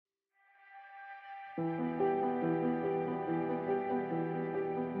I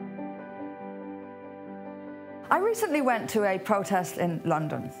recently went to a protest in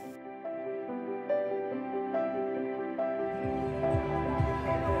London.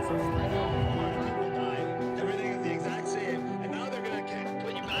 Everything is the exact same, and now they're going to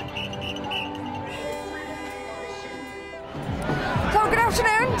put you back. So, good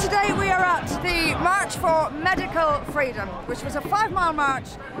afternoon. Today we are at the March for Medical Freedom, which was a 5-mile march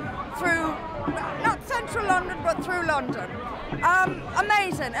through, not central London, but through London.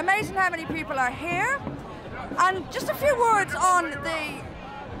 Amazing how many people are here. And just a few words on the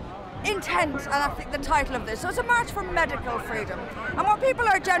intent and I think the title of this. So it's a march for medical freedom. And what people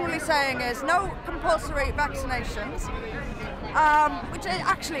are generally saying is no compulsory vaccinations, which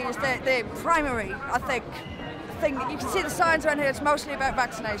actually is the primary, I think, thing. You can see the signs around here, it's mostly about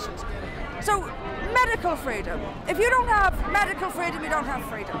vaccinations. So medical freedom. If you don't have medical freedom, you don't have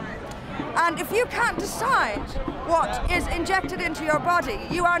freedom. And if you can't decide what is injected into your body,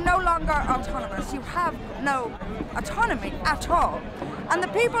 you are no longer autonomous. You have no autonomy at all. And the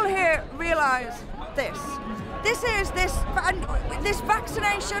people here realise this. This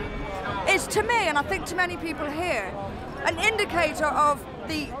vaccination is, to me, and I think to many people here, an indicator of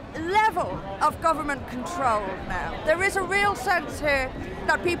the level of government control now. There is a real sense here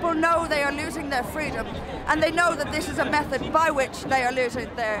that people know they are losing their freedom, and they know that this is a method by which they are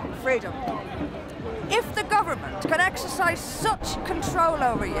losing their freedom. If the government can exercise such control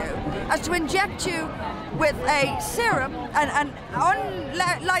over you as to inject you with a serum, an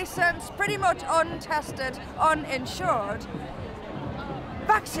unlicensed, pretty much untested, uninsured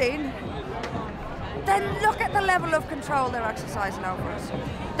vaccine, then look at the level of control they're exercising over us.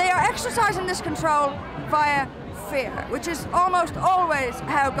 They are exercising this control via fear, which is almost always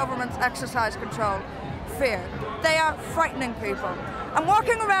how governments exercise control. Fear. They are frightening people. And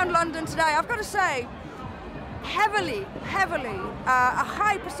walking around London today, I've got to say, heavily, a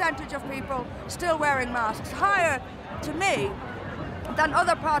high percentage of people still wearing masks, higher to me than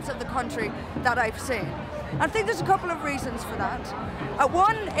other parts of the country that I've seen. I think there's a couple of reasons for that.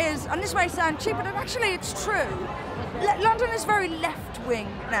 One is, and this may sound cheap, but actually it's true, London is very left-wing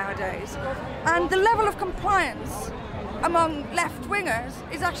nowadays, and the level of compliance among left-wingers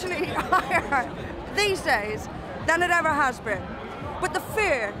is actually higher these days than it ever has been. But the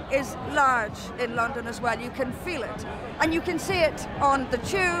fear is large in London as well. You can feel it, and you can see it on the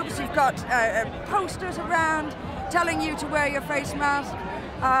tubes. You've got posters around telling you to wear your face mask.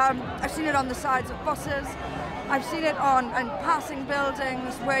 I've seen it on the sides of buses. I've seen it on passing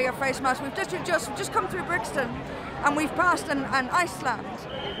buildings, wear your face mask. We've just come through Brixton, and we've passed an Iceland,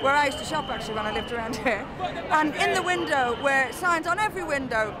 where I used to shop actually when I lived around here. And in the window were signs on every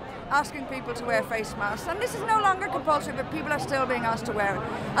window asking people to wear face masks. And this is no longer compulsory, but people are still being asked to wear it.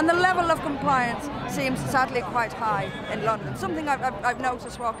 And the level of compliance seems sadly quite high in London, something I've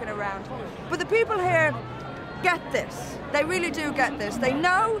noticed walking around. But the people here get this. They really do get this. They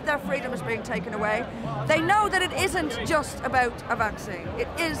know their freedom is being taken away. They know that it isn't just about a vaccine. It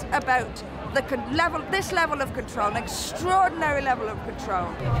is about this level of control, an extraordinary level of control.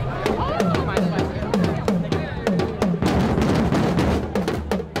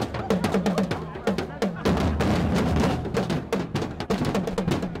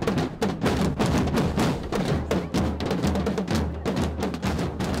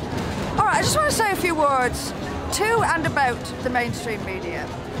 All right, I just want to say a few words to and about the mainstream media.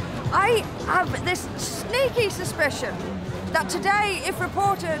 I have this sneaky suspicion that today, if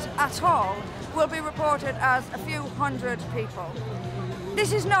reported at all, will be reported as a few hundred people.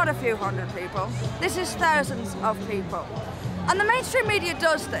 This is not a few hundred people, this is thousands of people. And the mainstream media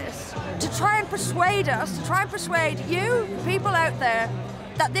does this to try and persuade us, to try and persuade you, people out there,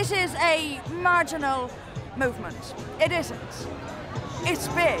 that this is a marginal movement. It isn't. It's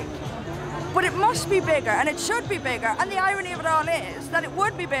big. But it must be bigger, and it should be bigger, and the irony of it all is that it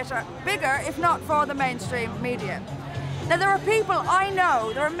would be bigger if not for the mainstream media. Now, there are people I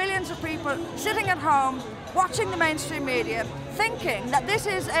know, there are millions of people sitting at home watching the mainstream media thinking that this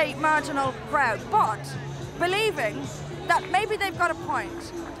is a marginal crowd, but believing that maybe they've got a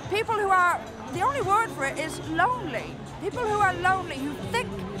point. People who are, the only word for it is lonely. People who are lonely, who think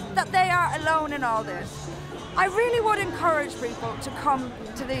that they are alone in all this. I really would encourage people to come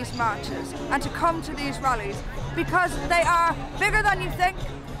to these marches and to come to these rallies, because they are bigger than you think.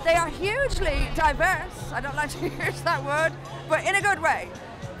 They are hugely diverse. I don't like to use that word, but in a good way.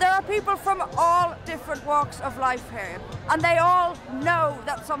 There are people from all different walks of life here, and they all know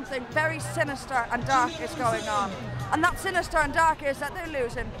that something very sinister and dark is going on. And that sinister and dark is that they're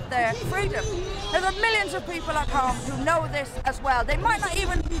losing their freedom. There are millions of people at home who know this as well. They might not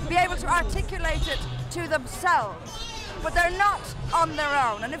even be able to articulate it to themselves, but they're not on their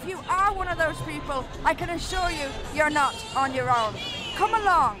own. And if you are one of those people, I can assure you, you're not on your own. Come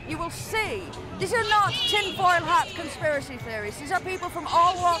along, you will see. These are not tinfoil hat conspiracy theories. These are people from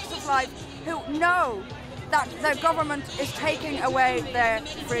all walks of life who know that their government is taking away their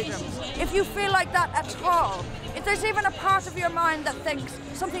freedoms. If you feel like that at all, if there's even a part of your mind that thinks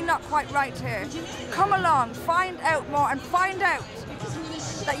something not quite right here, come along, find out more, and find out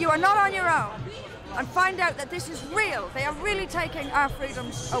that you are not on your own, and find out that this is real. They are really taking our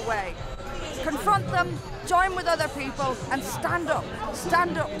freedoms away. Confront them, join with other people, and stand up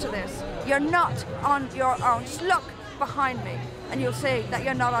to this. You're not on your own. Just look behind me, and you'll see that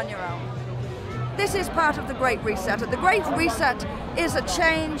you're not on your own. This is part of the Great Reset. The Great Reset is a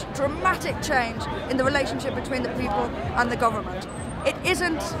change, dramatic change, in the relationship between the people and the government. It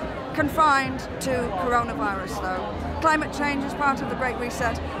isn't confined to coronavirus, though. Climate change is part of the Great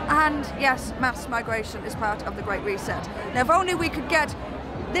Reset, and yes, mass migration is part of the Great Reset. Now, if only we could get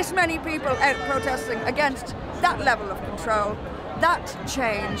this many people out protesting against that level of control, that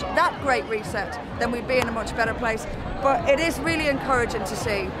change, that Great Reset, then we'd be in a much better place. But it is really encouraging to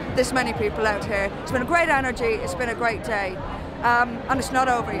see this many people out here. It's been a great energy, it's been a great day, and it's not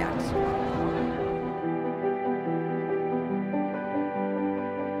over yet.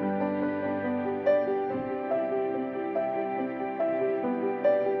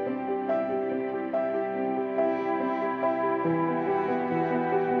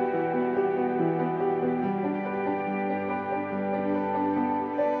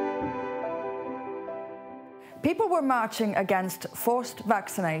 People were marching against forced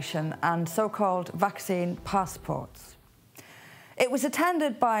vaccination and so-called vaccine passports. It was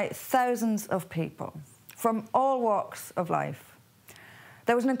attended by thousands of people from all walks of life.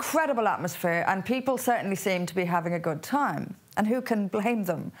 There was an incredible atmosphere, and people certainly seemed to be having a good time. And who can blame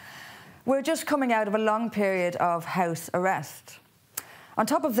them? We're just coming out of a long period of house arrest. On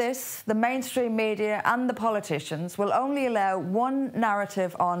top of this, the mainstream media and the politicians will only allow one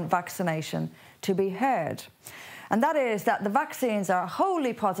narrative on vaccination to be heard, and that is that the vaccines are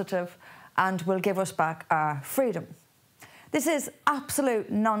wholly positive and will give us back our freedom. This is absolute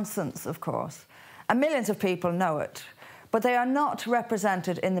nonsense, of course, and millions of people know it, but they are not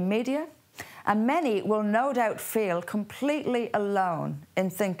represented in the media, and many will no doubt feel completely alone in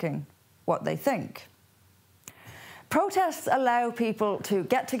thinking what they think. Protests allow people to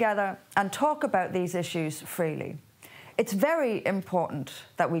get together and talk about these issues freely. It's very important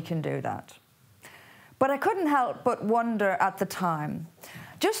that we can do that. But I couldn't help but wonder at the time,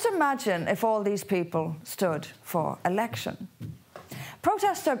 just imagine if all these people stood for election.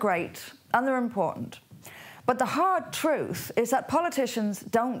 Protests are great and they're important, but the hard truth is that politicians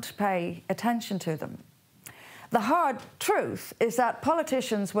don't pay attention to them. The hard truth is that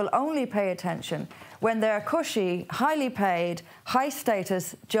politicians will only pay attention when their cushy, highly paid,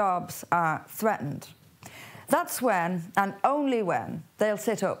 high-status jobs are threatened. That's when, and only when, they'll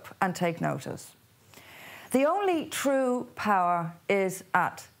sit up and take notice. The only true power is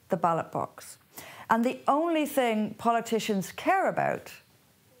at the ballot box. And the only thing politicians care about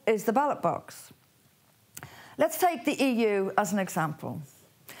is the ballot box. Let's take the EU as an example.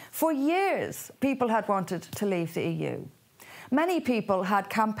 For years, people had wanted to leave the EU. Many people had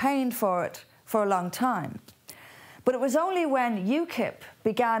campaigned for it for a long time. But it was only when UKIP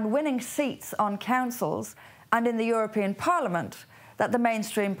began winning seats on councils and in the European Parliament that the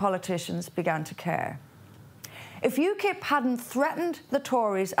mainstream politicians began to care. If UKIP hadn't threatened the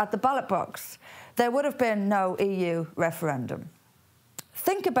Tories at the ballot box, there would have been no EU referendum.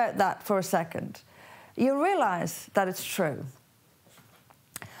 Think about that for a second. You'll realise that it's true.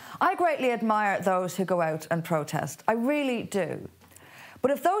 I greatly admire those who go out and protest. I really do.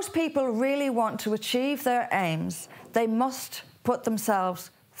 But if those people really want to achieve their aims, they must put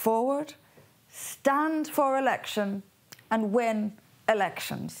themselves forward, stand for election, and win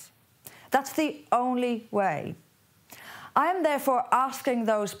elections. That's the only way. I am therefore asking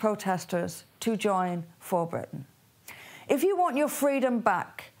those protesters to join For Britain. If you want your freedom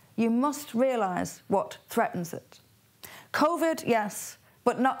back, you must realise what threatens it. COVID, yes,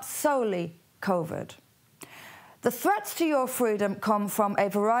 but not solely COVID. The threats to your freedom come from a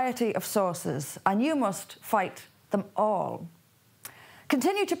variety of sources, and you must fight them all.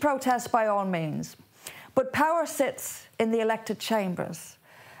 Continue to protest by all means, but power sits in the elected chambers,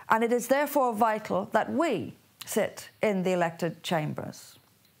 and it is therefore vital that we sit in the elected chambers.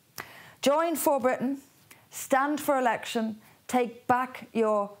 Join For Britain, stand for election, take back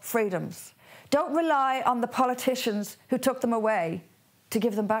your freedoms. Don't rely on the politicians who took them away to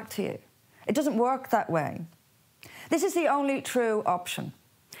give them back to you. It doesn't work that way. This is the only true option.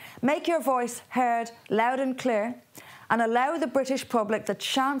 Make your voice heard loud and clear and allow the British public the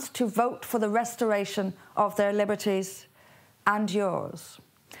chance to vote for the restoration of their liberties and yours.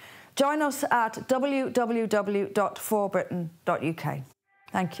 Join us at www.forbritain.uk.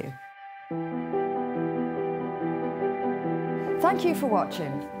 Thank you. Thank you for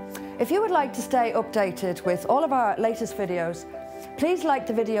watching. If you would like to stay updated with all of our latest videos, please like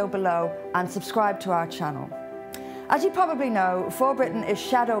the video below and subscribe to our channel. As you probably know, For Britain is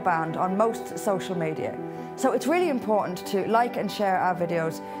shadow banned on most social media, so it's really important to like and share our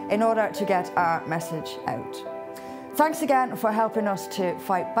videos in order to get our message out. Thanks again for helping us to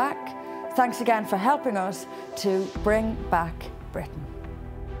fight back. Thanks again for helping us to bring back Britain.